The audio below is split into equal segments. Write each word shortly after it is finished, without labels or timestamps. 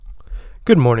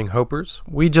Good morning, Hopers.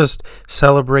 We just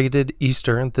celebrated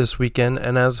Easter this weekend,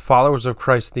 and as followers of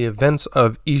Christ, the events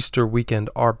of Easter weekend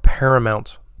are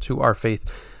paramount to our faith.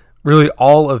 Really,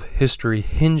 all of history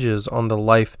hinges on the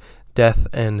life, death,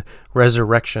 and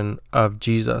resurrection of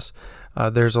Jesus.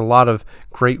 There's a lot of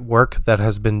great work that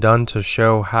has been done to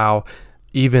show how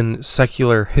even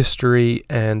secular history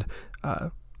and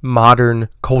modern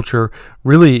culture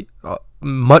really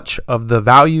much of the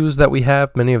values that we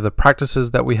have, many of the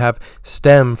practices that we have,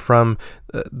 stem from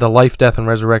the life, death, and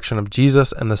resurrection of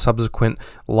Jesus and the subsequent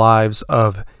lives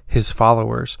of his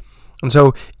followers. And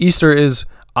so Easter is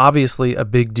obviously a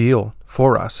big deal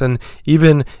for us. And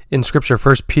even in Scripture,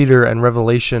 1 Peter and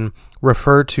Revelation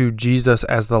refer to Jesus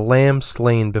as the Lamb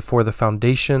slain before the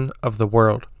foundation of the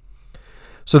world.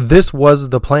 So this was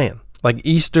the plan.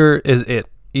 Easter is it.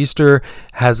 Easter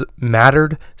has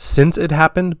mattered since it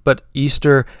happened, but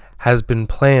Easter has been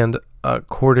planned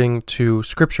according to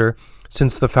Scripture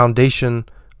since the foundation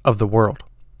of the world.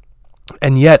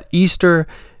 And yet Easter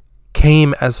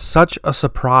came as such a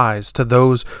surprise to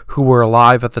those who were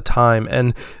alive at the time,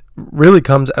 and really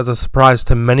comes as a surprise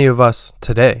to many of us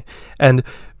today. And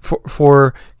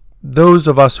for those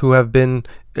of us who have been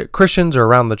Christians or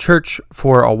around the church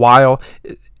for a while,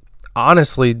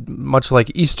 honestly, much like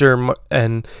Easter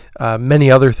and many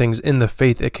other things in the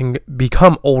faith, it can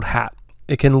become old hat.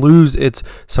 It can lose its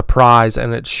surprise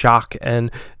and its shock, and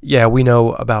yeah, we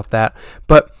know about that.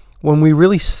 But when we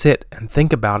really sit and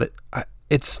think about it,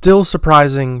 it's still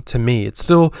surprising to me. It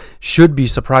still should be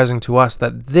surprising to us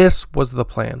that this was the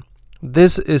plan.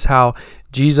 This is how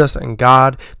Jesus and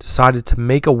God decided to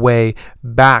make a way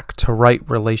back to right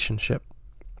relationship.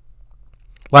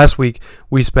 Last week,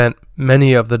 we spent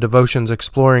many of the devotions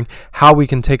exploring how we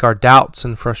can take our doubts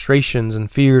and frustrations and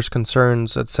fears,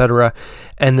 concerns, etc.,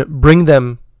 and bring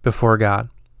them before God.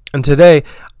 And today,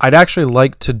 I'd actually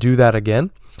like to do that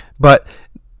again, but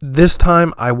this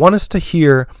time I want us to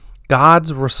hear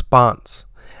God's response,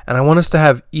 and I want us to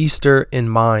have Easter in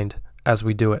mind as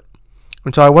we do it.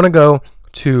 And so I want to go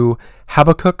to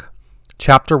Habakkuk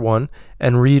chapter 1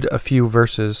 and read a few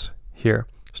verses here,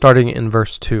 starting in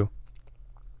verse 2.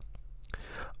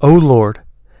 O Lord,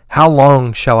 how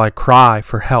long shall I cry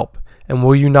for help, and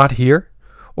will you not hear?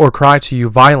 Or cry to you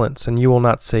violence, and you will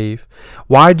not save?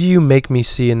 Why do you make me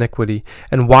see iniquity,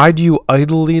 and why do you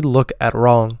idly look at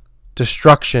wrong?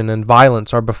 Destruction and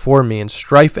violence are before me, and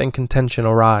strife and contention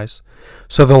arise.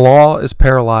 So the law is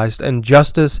paralyzed, and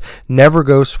justice never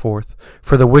goes forth.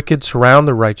 For the wicked surround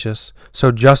the righteous,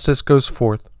 so justice goes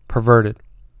forth perverted.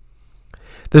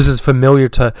 This is familiar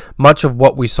to much of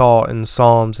what we saw in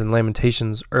Psalms and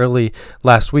Lamentations early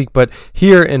last week, but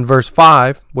here in verse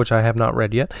 5, which I have not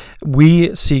read yet,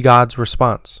 we see God's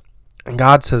response. And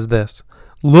God says this,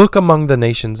 Look among the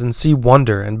nations and see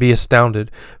wonder and be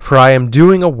astounded, for I am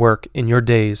doing a work in your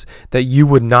days that you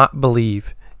would not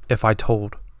believe if I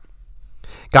told.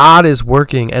 God is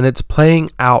working, and it's playing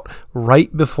out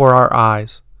right before our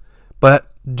eyes. But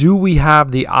do we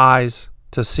have the eyes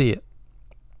to see it?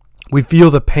 We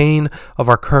feel the pain of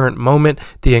our current moment,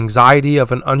 the anxiety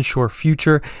of an unsure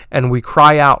future, and we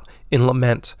cry out in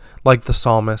lament like the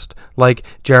psalmist, like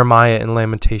Jeremiah in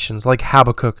Lamentations, like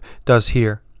Habakkuk does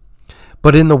here.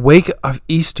 But in the wake of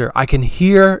Easter, I can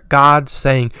hear God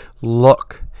saying,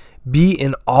 Look, be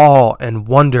in awe and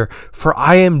wonder, for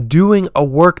I am doing a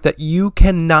work that you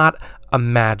cannot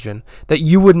imagine, that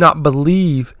you would not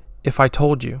believe if I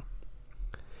told you.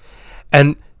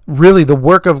 And really, the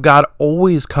work of God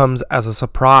always comes as a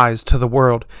surprise to the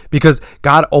world, because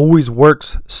God always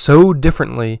works so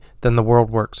differently than the world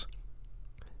works.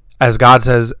 As God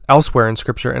says elsewhere in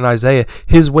Scripture, in Isaiah,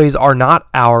 his ways are not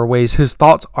our ways, his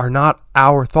thoughts are not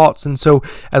our thoughts. And so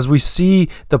as we see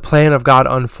the plan of God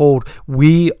unfold,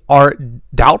 we are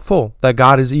doubtful that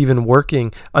God is even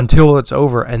working until it's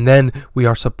over, and then we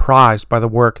are surprised by the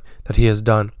work that he has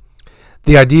done.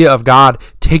 The idea of God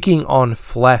taking on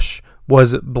flesh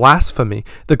was blasphemy.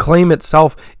 The claim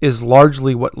itself is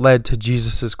largely what led to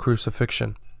Jesus'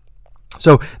 crucifixion.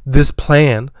 So this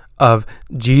plan of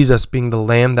Jesus being the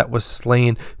lamb that was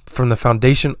slain from the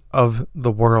foundation of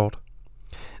the world,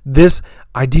 this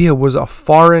idea was a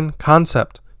foreign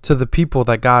concept to the people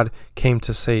that God came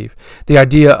to save. The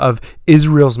idea of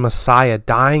Israel's Messiah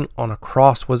dying on a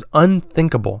cross was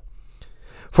unthinkable.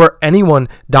 For anyone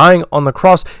dying on the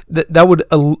cross, that would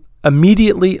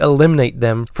immediately eliminate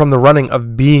them from the running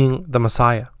of being the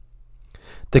Messiah.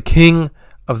 The King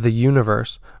of the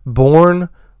universe, born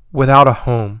without a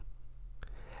home,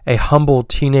 a humble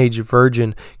teenage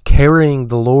virgin carrying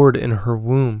the Lord in her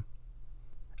womb.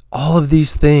 All of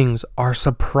these things are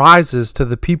surprises to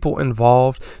the people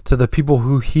involved, to the people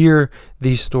who hear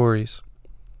these stories.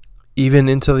 Even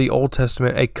into the Old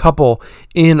Testament, a couple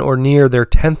in or near their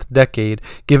 10th decade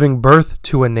giving birth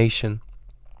to a nation.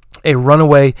 A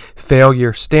runaway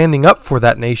failure standing up for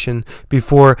that nation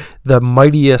before the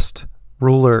mightiest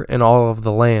ruler in all of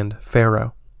the land,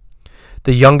 Pharaoh.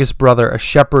 The youngest brother, a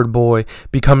shepherd boy,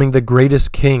 becoming the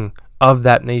greatest king of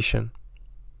that nation.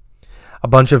 A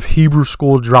bunch of Hebrew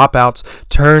school dropouts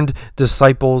turned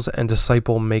disciples and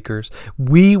disciple makers.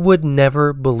 We would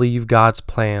never believe God's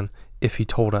plan if he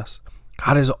told us.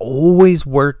 God is always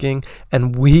working,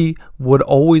 and we would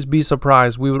always be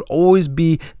surprised. We would always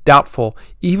be doubtful,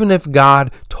 even if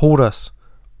God told us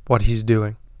what he's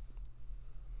doing.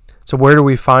 So where do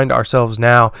we find ourselves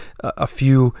now, a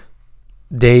few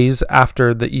days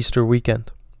after the Easter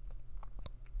weekend?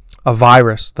 A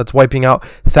virus that's wiping out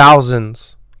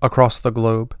thousands across the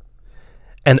globe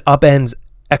and upends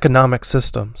economic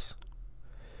systems.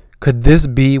 Could this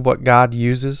be what God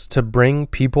uses to bring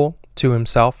people to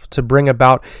himself, to bring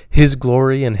about his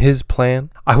glory and his plan?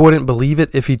 I wouldn't believe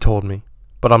it if he told me,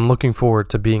 but I'm looking forward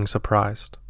to being surprised.